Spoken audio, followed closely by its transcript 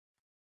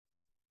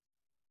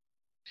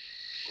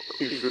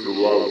Ain't finna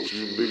ride with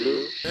you,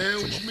 nigga.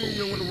 Man, what you mean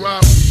you don't wanna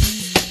ride with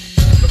me?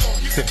 Come on,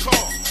 get the car.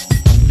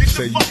 Get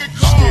the fucking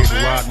car, man. Scared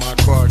to ride my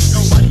car.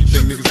 You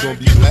think niggas gonna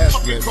be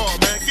last man? Get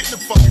in the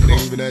fucking car. It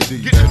ain't even that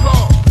deep. Get in the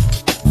car.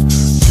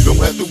 You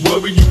don't have to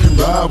worry, you can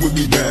ride with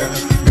me now.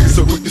 Niggas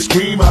so quick to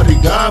scream how they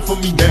die for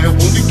me now.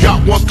 Only got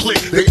one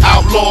click, they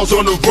outlaws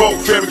on the road.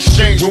 Fair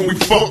exchange when we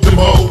fuck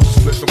them hoes.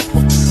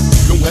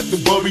 You don't have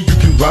to worry, you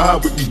can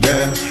ride with me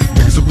now.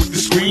 Niggas so quick to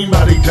scream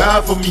how they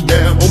die for me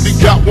now. Only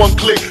got one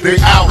click, they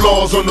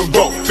outlaws on the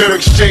road. Fair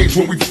exchange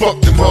when we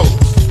fuck them hoes.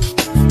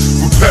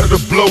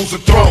 Repetitive blows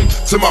are thrown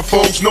to my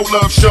foes, no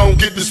love shown,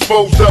 get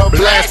disposed of,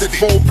 blasted,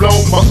 full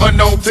blown. My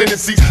unknown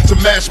tendency to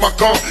mash my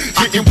car,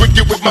 getting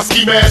wicked with my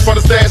ski mask for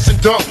the stash and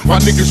dump. My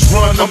niggas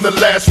run, I'm the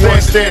last one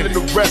standing,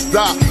 the rest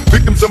die.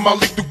 Victims of my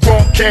lethal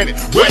chrome cannon,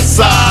 west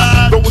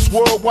side. Though it's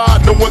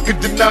worldwide, no one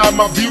can deny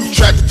my view.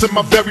 Tracked to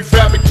my very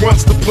fabric,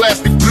 runs the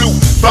plastic blue.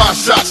 5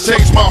 shots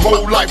changed my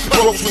whole life,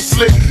 clothes were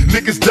slick.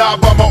 Niggas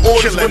died by my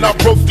orders when I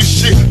broke this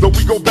shit. Though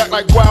we go back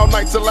like wild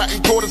nights of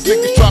Latin quarters,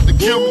 niggas tried to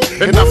kill me,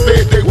 and I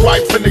fed they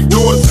wife and they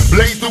daughters.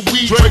 Blaze the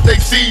weed, drink they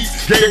seeds,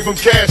 gave them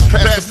cash,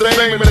 passed the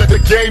fame and let the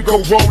game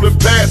go rolling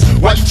past.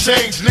 Why you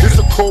change,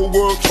 niggas? A cold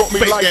world taught me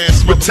like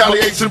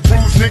retaliation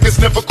proves niggas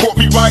never caught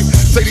me right.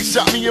 Say they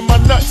shot me in my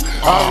nuts,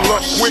 I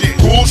rush with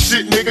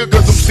bullshit, nigga,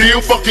 cause I'm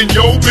still fucking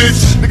yo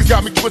bitch. Niggas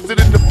got me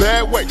twisted in the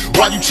bad way.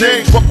 Why you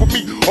change? Fuck with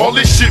me, all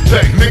this shit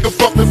pay. Nigga,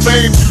 fuck the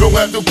fame, you don't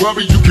have to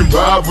worry, you can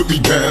ride with me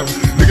now.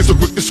 Niggas are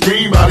quick to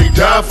scream how they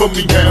die for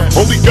me now.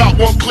 Only got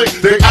one click,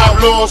 they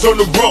outlaws on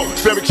the road.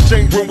 Fair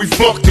exchange when we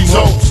fuck these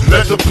hoes.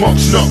 Let the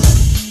punks know.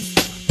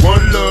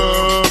 One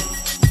love,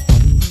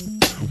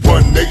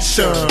 one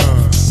nation.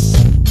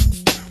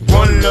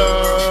 One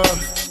love,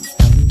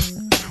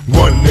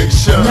 one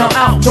nation. Now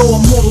outdoor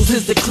mortals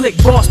is the click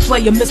boss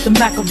player, Mr.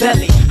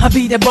 Makaveli. I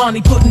be that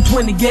Bonnie putting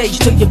 20 gauge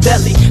to your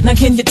belly. Now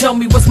can you tell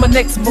me what's my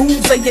next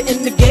move? Say you're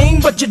in the game,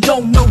 but you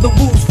don't know the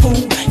rules,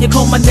 fool. You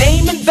call my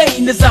name in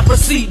vain as I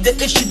proceed to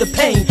issue the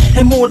pain.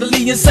 And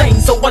mortally insane,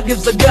 so I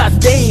gives a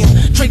goddamn.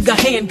 Trigger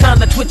hand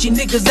kinda twitchy,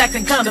 niggas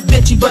acting kinda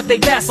bitchy, but they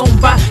pass on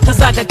by,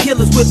 cause I got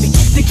killers with me.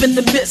 Deep in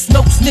the midst,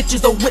 no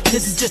snitches or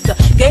witnesses, just a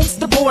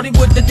gangsta party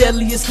with the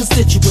deadliest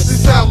constituents.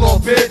 This outlaw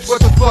bitch, what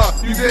the fuck,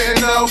 you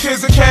didn't know?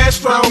 Kids of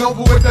Castro,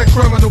 over with that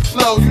criminal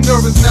flow. You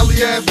nervous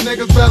Nelly ass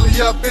niggas belly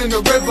up in the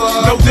river.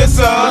 No this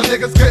my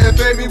niggas couldn't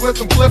pay me with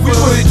some clippers. We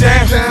put it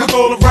down, look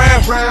all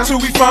around, till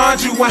we find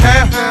you and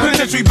have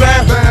penitentiary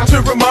bound.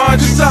 To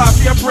remind you,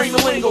 Toffee, I bring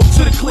the lingo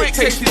to the click,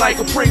 tasty like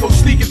a Pringle,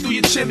 sneaking through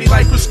your chimney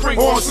like Chris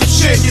Kringle. On some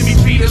shit, give me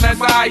beating as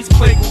my eyes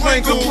plinkle.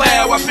 The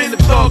plow, I've been the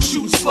thug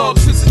shooting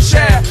slugs since a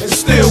child, and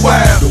still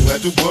wild. Don't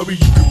have to worry,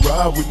 you can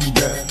ride with me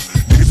now.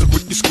 Niggas are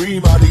quick to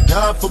scream how they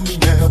die for me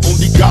now.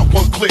 Only got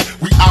one click,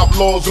 we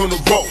outlaws on the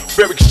road.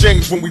 Fair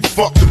exchange when we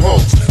fuck them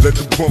hoes. Let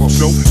the punks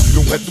know.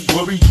 You don't have to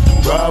worry, you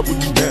can ride with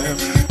me now.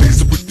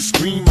 Niggas are quick to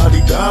scream how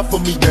they die for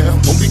me now.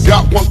 Only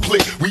got one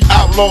click, we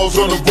outlaws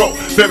on the road.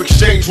 Fair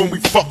exchange when we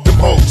fuck them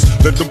hoes.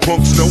 Let them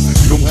punks know.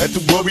 You don't have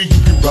to worry,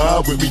 you can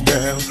ride with me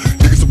now.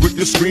 Niggas are quick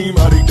to scream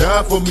how they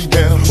die for me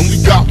now. Only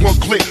got one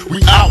click,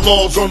 we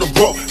outlaws on the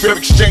road. Fair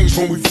exchange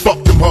when we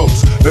fuck them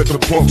hoes. Let the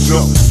punks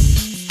know.